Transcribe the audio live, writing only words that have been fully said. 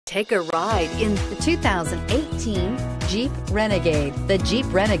Take a ride in the 2018 Jeep Renegade. The Jeep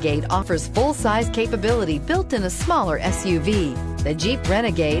Renegade offers full-size capability built in a smaller SUV. The Jeep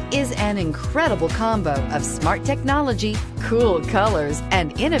Renegade is an incredible combo of smart technology, cool colors,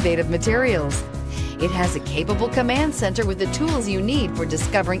 and innovative materials. It has a capable command center with the tools you need for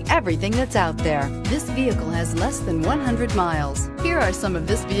discovering everything that's out there. This vehicle has less than 100 miles. Here are some of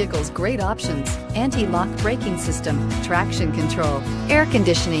this vehicle's great options: anti-lock braking system, traction control, air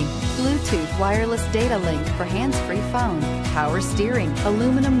conditioning, Bluetooth wireless data link for hands-free phone, power steering,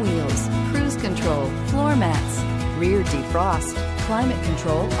 aluminum wheels, cruise control, floor mats, rear defrost, climate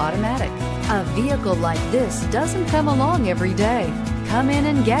control automatic. A vehicle like this doesn't come along every day. Come in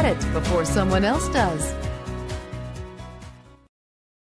and get it before someone else does.